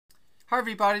Hi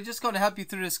everybody, just going to help you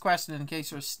through this question in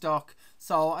case you're stuck.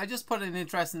 So I just put an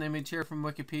interesting image here from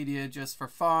Wikipedia just for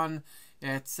fun.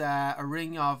 It's a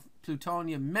ring of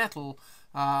plutonium metal.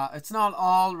 It's not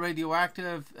all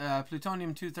radioactive.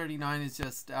 Plutonium-239 is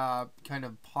just kind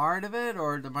of part of it,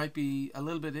 or there might be a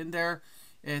little bit in there.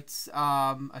 It's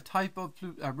a type of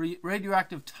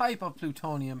radioactive type of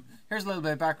plutonium. Here's a little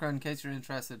bit of background in case you're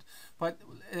interested. But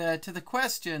to the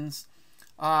questions,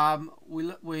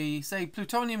 we say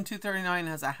plutonium-239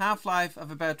 has a half-life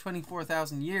of about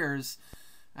 24,000 years,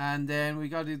 and then we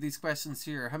got to do these questions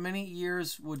here. How many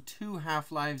years would 2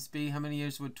 half-lives be? How many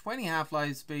years would 20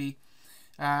 half-lives be?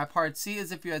 Part C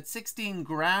is if you had 16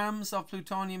 grams of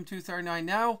plutonium-239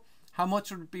 now, how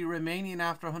much would be remaining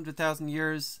after 100,000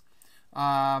 years?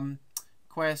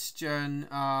 Question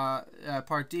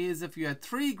part D is if you had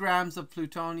 3 grams of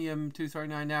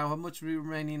plutonium-239 now, how much would be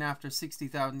remaining after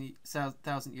 60,000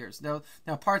 years? Now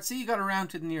part C you got to round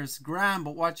to the nearest gram,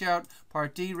 but watch out,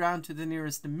 part D round to the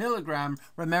nearest milligram.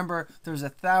 Remember, there's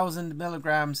 1,000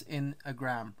 milligrams in a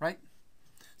gram, right?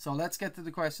 So let's get to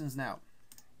the questions now.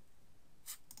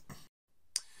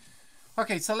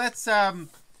 Okay, so let's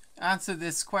answer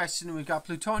this question. We've got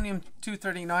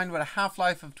plutonium-239 with a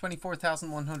half-life of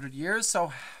 24,100 years.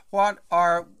 So what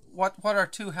are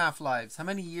 2 half-lives? How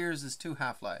many years is 2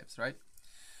 half-lives, right?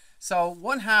 So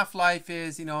 1 half-life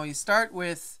is, you start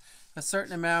with a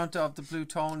certain amount of the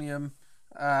plutonium,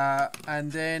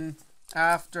 and then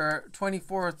after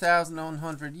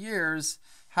 24,100 years,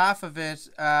 half of it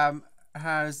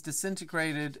has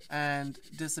disintegrated and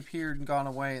disappeared and gone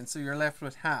away, and so you're left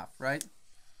with half, right?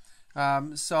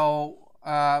 And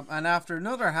after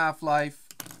another half-life,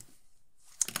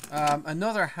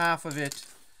 another half of it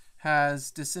has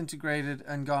disintegrated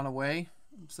and gone away.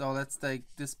 So let's take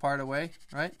this part away,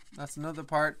 right? That's another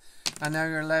part, and now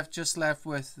you're just left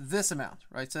with this amount,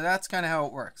 right? So that's kind of how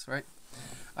it works, right?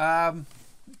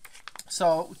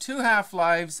 So 2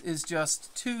 half-lives is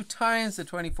just 2 times the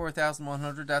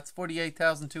 24,100. That's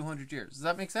 48,200 years. Does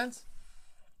that make sense?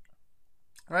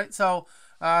 Right? So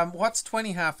what's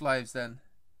 20 half-lives then?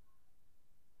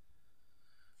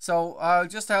 So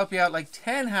just to help you out, like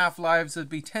 10 half-lives would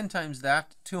be 10 times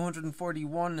that,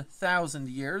 241,000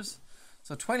 years.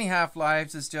 So 20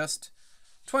 half-lives is just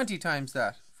 20 times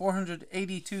that,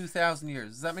 482,000 years.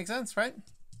 Does that make sense, right?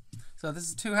 So this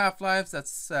is 2 half-lives.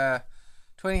 That's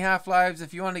 20 half-lives.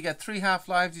 If you want to get 3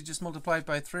 half-lives, you just multiply it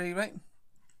by 3, right?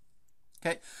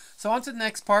 Okay, so on to the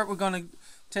next part. We're going to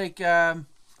take, what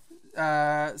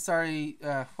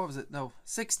was it? No,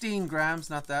 16 grams,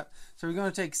 not that. So we're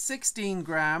going to take 16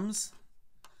 grams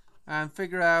and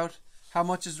figure out how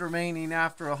much is remaining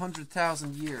after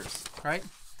 100,000 years, right?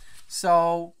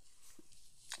 So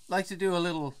I like to do a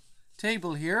little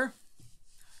table here,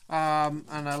 and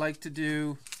I like to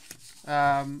do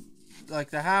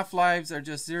like the half-lives are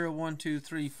just 0, 1, 2,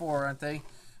 3, 4, aren't they?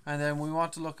 And then we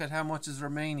want to look at how much is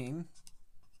remaining.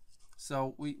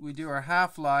 So we do our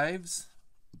half-lives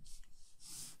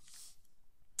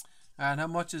and how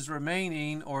much is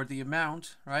remaining, or the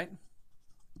amount, right?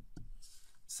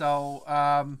 So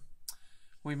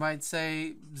we might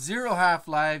say 0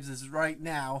 half-lives is right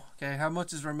now. Okay, how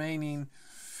much is remaining?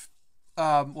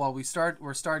 Well,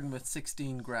 we're starting with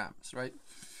 16 grams, right?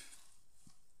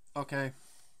 Okay,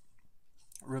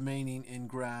 remaining in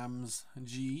grams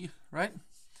G, right?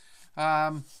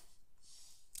 After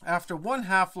 1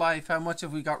 half-life, how much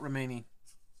have we got remaining?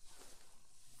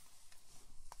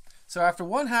 So after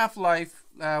 1 half-life,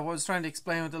 what I was trying to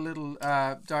explain with a little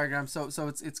diagram. So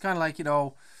it's kind of like,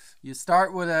 you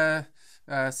start with a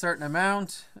certain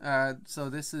amount. So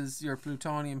this is your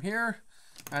plutonium here,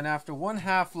 and after 1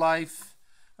 half-life,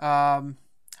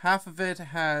 half of it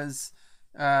has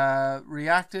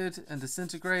reacted and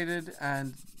disintegrated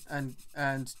and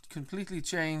completely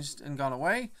changed and gone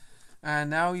away, and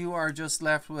now you are just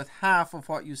left with half of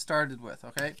what you started with.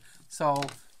 Okay, so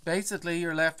basically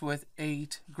you're left with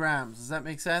 8 grams. Does that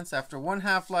make sense? After 1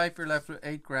 half-life, you're left with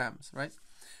 8 grams, right?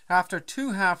 After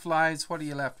 2 half-lives, what are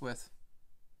you left with?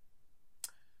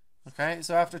 Okay,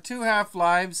 so after 2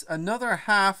 half-lives, another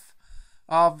half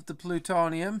of the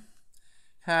plutonium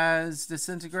has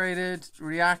disintegrated,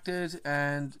 reacted,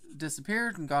 and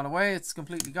disappeared and gone away. It's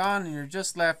completely gone, and you're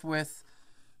just left with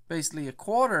basically a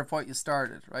quarter of what you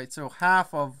started, right? So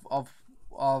half of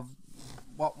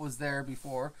what was there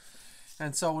before.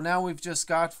 And so now we've just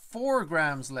got 4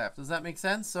 grams left. Does that make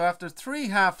sense? So after 3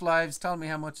 half-lives, tell me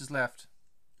how much is left.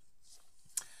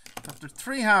 After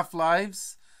 3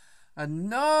 half-lives,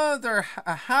 another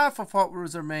half of what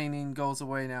was remaining goes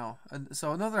away now.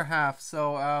 So another half.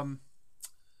 So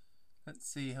let's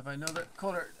see, have I another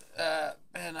color?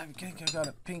 And I think I got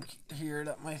a pink here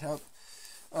that might help.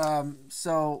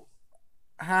 So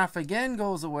half again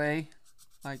goes away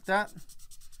like that,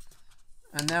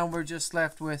 and now we're just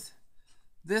left with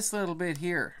this little bit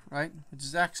here, right, which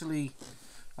is actually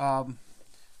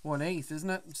 1/8, isn't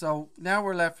it? So now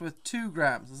we're left with 2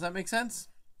 grams. Does that make sense?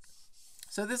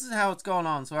 So this is how it's going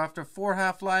on. So after 4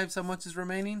 half-lives, how much is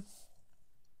remaining?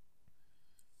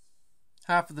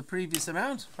 Half of the previous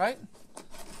amount, right?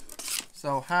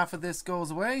 So half of this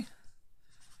goes away,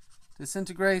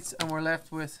 disintegrates, and we're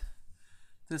left with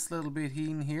this little bit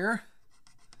in here.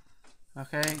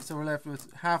 Okay, so we're left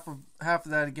with half of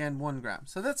that again, 1 gram.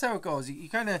 So that's how it goes. You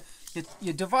kind of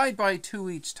you divide by 2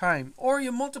 each time, or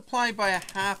you multiply by a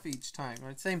half each time,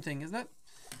 right? Same thing, isn't it?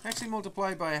 Actually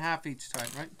multiply by a half each time,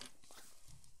 right?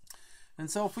 And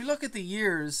so if we look at the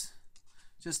years,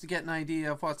 just to get an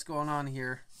idea of what's going on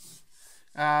here,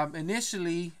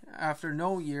 initially after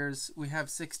no years we have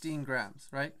 16 grams,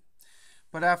 right?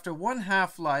 But after 1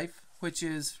 half-life, which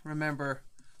is, remember,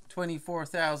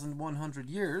 24,100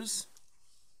 years,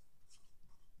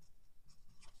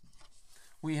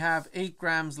 we have 8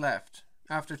 grams left.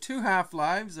 After 2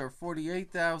 half-lives, or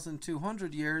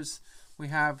 48,200 years, we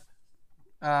have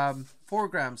 4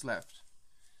 grams left.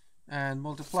 And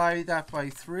multiply that by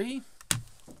 3.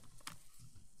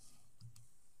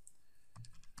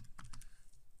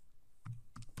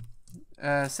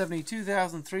 Uh,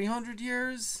 72,300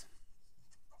 years.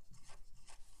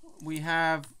 We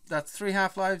have, that's 3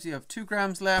 half-lives, you have 2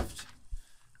 grams left.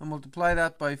 And multiply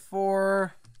that by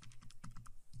 4.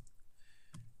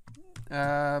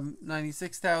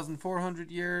 96,400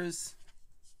 years.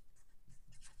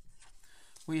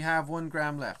 We have 1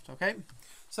 gram left, okay?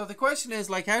 So the question is,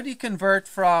 like, how do you convert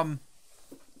from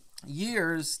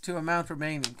years to amount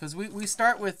remaining? Because we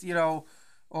start with, you know,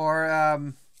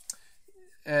 or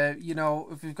you know,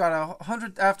 if we've got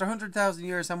 100 after 100,000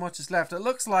 years, how much is left? It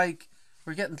looks like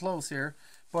we're getting close here,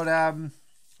 but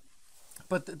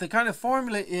the kind of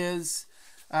formula is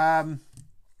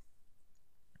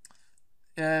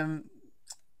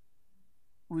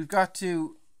we've got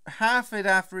to half it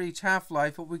after each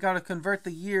half-life, but we got to convert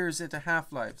the years into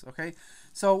half-lives, okay?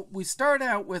 So we start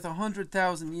out with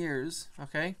 100,000 years,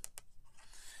 okay?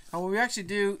 And what we actually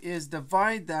do is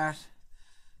divide that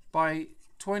by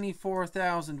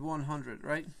 24,100,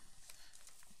 right?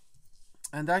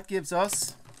 And that gives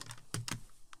us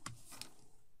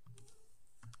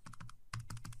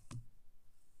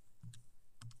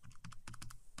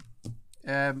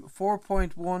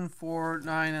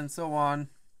 4.149 and so on.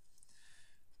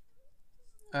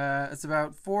 It's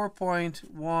about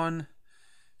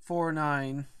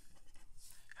 4.149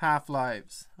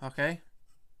 half-lives, okay?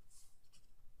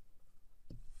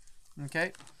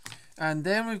 Okay, and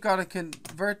then we've got to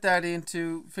convert that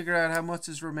into, figure out how much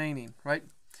is remaining, right?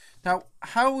 Now,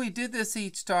 how we did this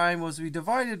each time was we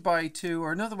divided by 2,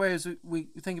 or another way is we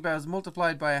think about it is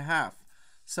multiplied by a half.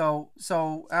 So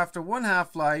after 1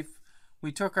 half-life,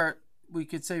 we took our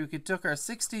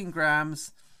 16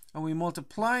 grams and we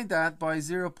multiplied that by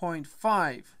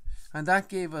 0.5, and that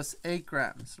gave us 8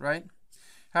 grams, right?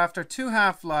 After 2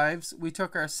 half-lives, we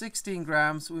took our 16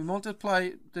 grams, we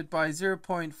multiplied it by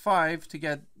 0.5 to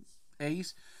get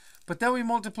 8, but then we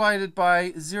multiplied it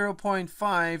by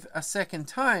 0.5 a second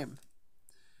time,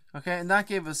 okay, and that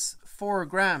gave us 4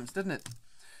 grams, didn't it?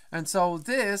 And so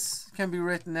this can be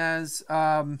written as,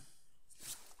 gosh,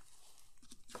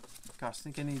 I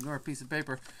think I need more piece of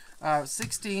paper,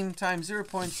 16 times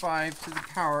 0.5 to the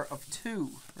power of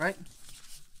 2, right?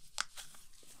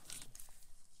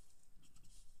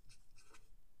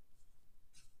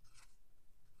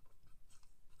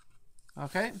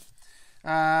 Okay,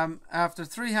 after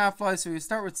 3 half-lives, so we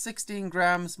start with 16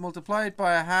 grams, multiply it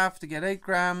by a half to get 8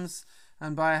 grams,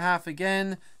 and by a half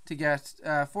again to get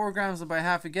 4 grams, and by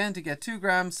half again to get 2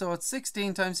 grams. So it's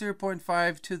 16 times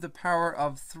 0.5 to the power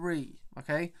of 3,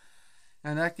 okay?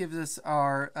 And that gives us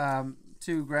our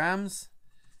 2 grams.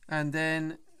 And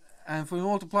then, and if we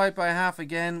multiply it by a half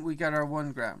again, we get our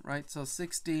 1 gram, right? So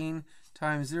 16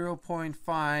 times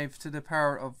 0.5 to the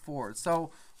power of 4. So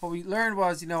what we learned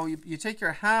was, you know, you take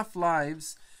your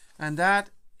half-lives, and that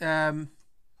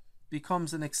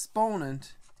becomes an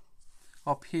exponent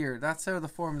up here. That's how the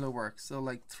formula works. So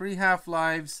like 3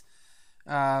 half-lives,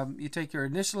 you take your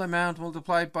initial amount,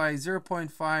 multiply it by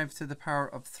 0.5 to the power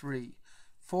of 3.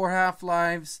 4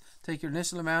 half-lives, take your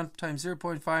initial amount times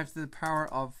 0.5 to the power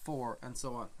of 4, and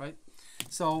so on, right?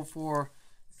 So for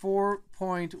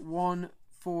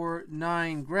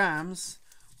 4.149 grams,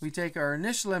 we take our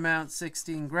initial amount,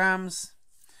 16 grams,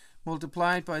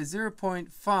 multiply it by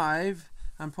 0.5,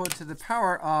 and put to the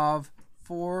power of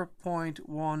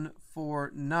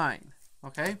 4.149,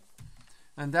 okay?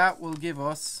 And that will give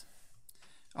us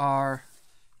our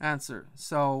answer.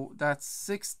 So that's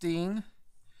 16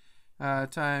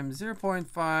 times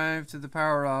 0.5 to the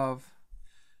power of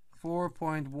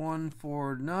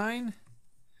 4.149.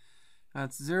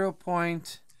 That's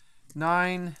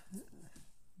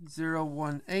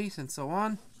 0.9018 and so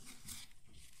on.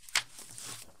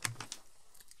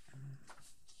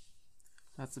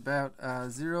 That's about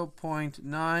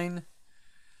 0.9018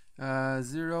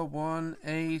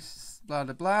 blah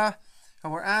blah blah.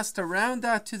 And we're asked to round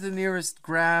that to the nearest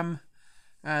gram.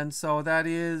 And so that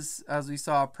is, as we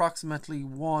saw, approximately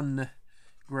 1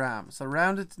 gram. So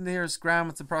rounded to the nearest gram,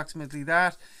 it's approximately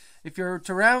that. If you're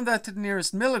to round that to the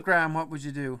nearest milligram, what would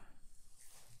you do?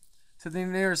 To the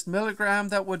nearest milligram,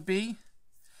 that would be,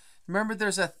 remember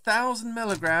there's 1,000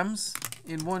 milligrams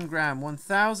in 1 gram.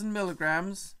 1,000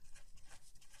 milligrams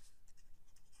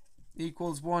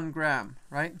equals 1 gram,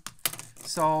 right?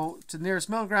 So to the nearest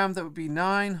milligram, that would be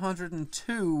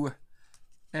 902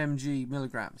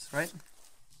 milligrams, right?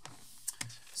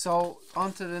 So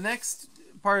on to the next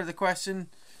part of the question.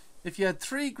 If you had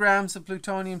 3 grams of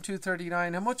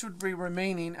plutonium-239, how much would be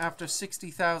remaining after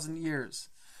 60,000 years?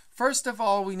 First of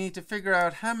all, we need to figure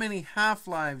out how many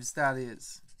half-lives that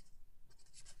is.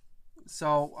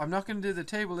 So I'm not going to do the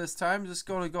table this time. I'm just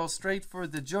going to go straight for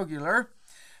the jugular.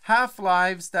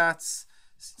 Half-lives, that's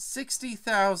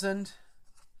 60,000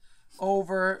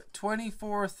 over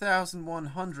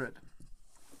 24,100.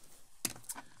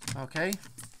 Okay.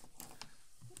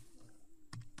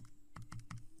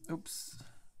 Oops.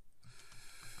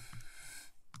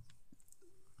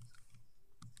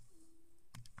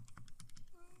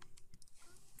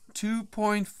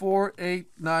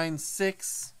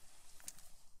 .4896.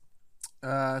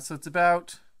 So it's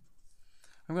about,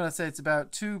 I'm going to say it's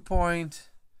about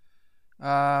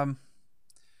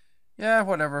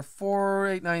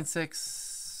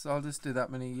 4896. I'll just do that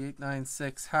many,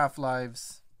 896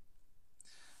 half-lives.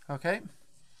 Okay.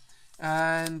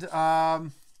 And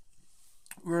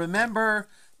remember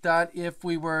that if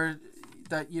we were,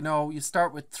 that, you know, you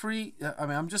start with 3, I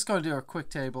mean, I'm just going to do a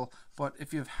quick table, but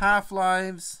if you have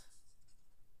half-lives,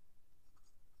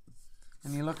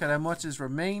 and you look at how much is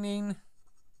remaining,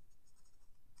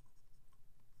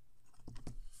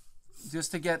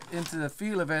 just to get into the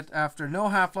feel of it, after no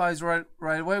half-lives right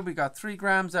away, we got 3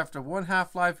 grams. After 1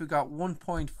 half-life, we got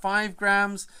 1.5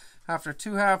 grams. After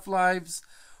 2 half-lives,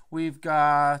 we've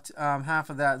got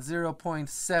half of that,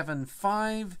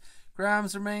 0.75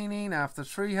 grams remaining. After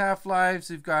 3 half-lives,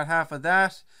 we've got half of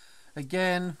that.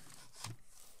 Again,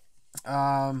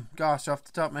 gosh, off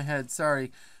the top of my head,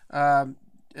 sorry.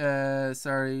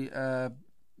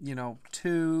 You know,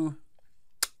 2,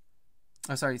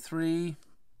 oh, sorry, 3,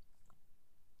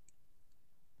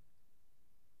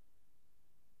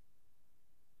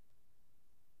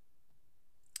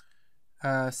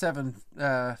 7,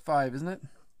 5, isn't it?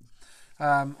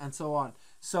 And so on.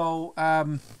 So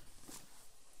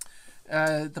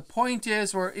the point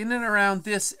is, we're in and around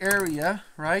this area,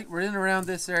 right? We're in and around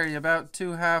this area, about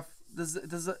 2 half. There's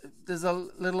a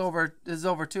little over, there's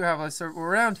over 2 half-lives, so we're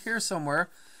around here somewhere.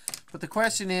 But the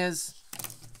question is,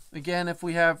 again, if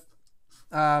we have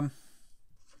about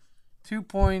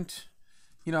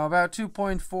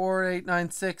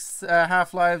 2.4896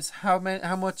 half-lives, how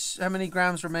many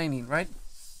grams remaining, right?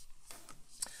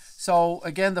 So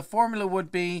again, the formula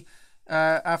would be,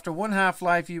 after 1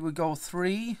 half-life, you would go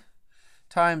 3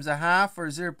 times a half, or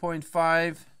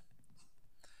 0.5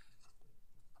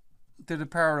 to the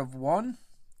power of 1.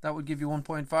 That would give you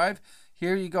 1.5.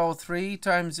 Here you go 3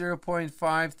 times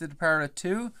 0.5 to the power of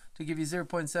 2 to give you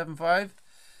 0.75.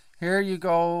 Here you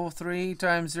go 3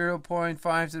 times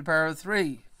 0.5 to the power of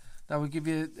 3. That would give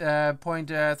you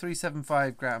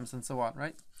 0.375 grams, and so on,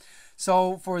 right?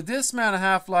 So for this amount of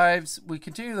half-lives, we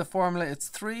continue the formula. It's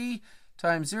 3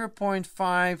 times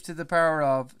 0.5 to the power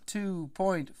of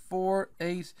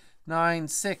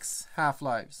 2.4896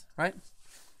 half-lives, right?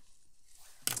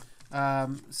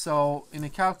 So in a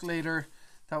calculator,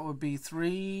 that would be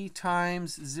 3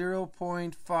 times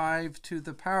 0.5 to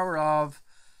the power of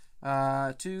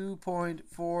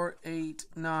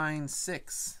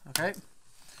 2.4896. Okay.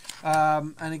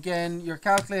 And again, your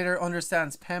calculator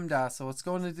understands PEMDAS, so it's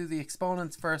going to do the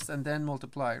exponents first and then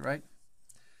multiply, right?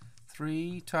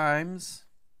 3 times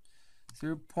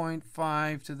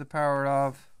 0.5 to the power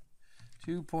of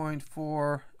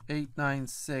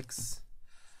 2.4896.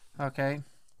 Okay.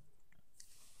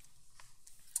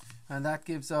 And that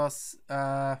gives us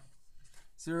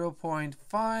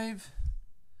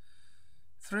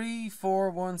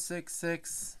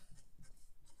 0.534166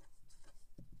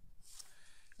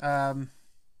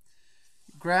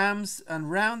 grams, and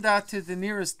round that to the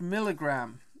nearest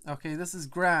milligram. Okay, this is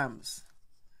grams.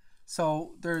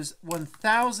 So there's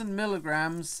 1,000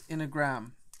 milligrams in a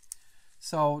gram.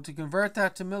 So to convert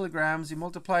that to milligrams, you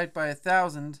multiply it by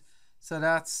 1,000. So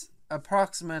that's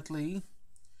approximately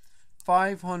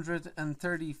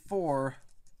 534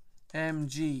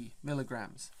 mg,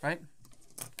 milligrams, right?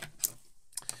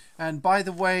 And by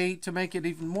the way, to make it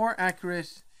even more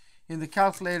accurate, in the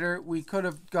calculator, we could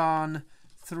have gone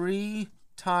 3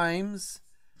 times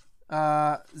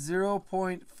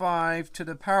 0.5 to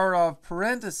the power of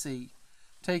parenthesis.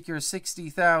 Take your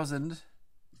 60,000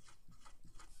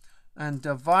 and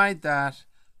divide that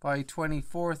by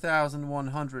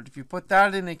 24,100. If you put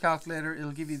that in a calculator,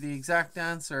 it'll give you the exact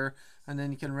answer, and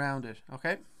then you can round it,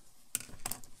 okay?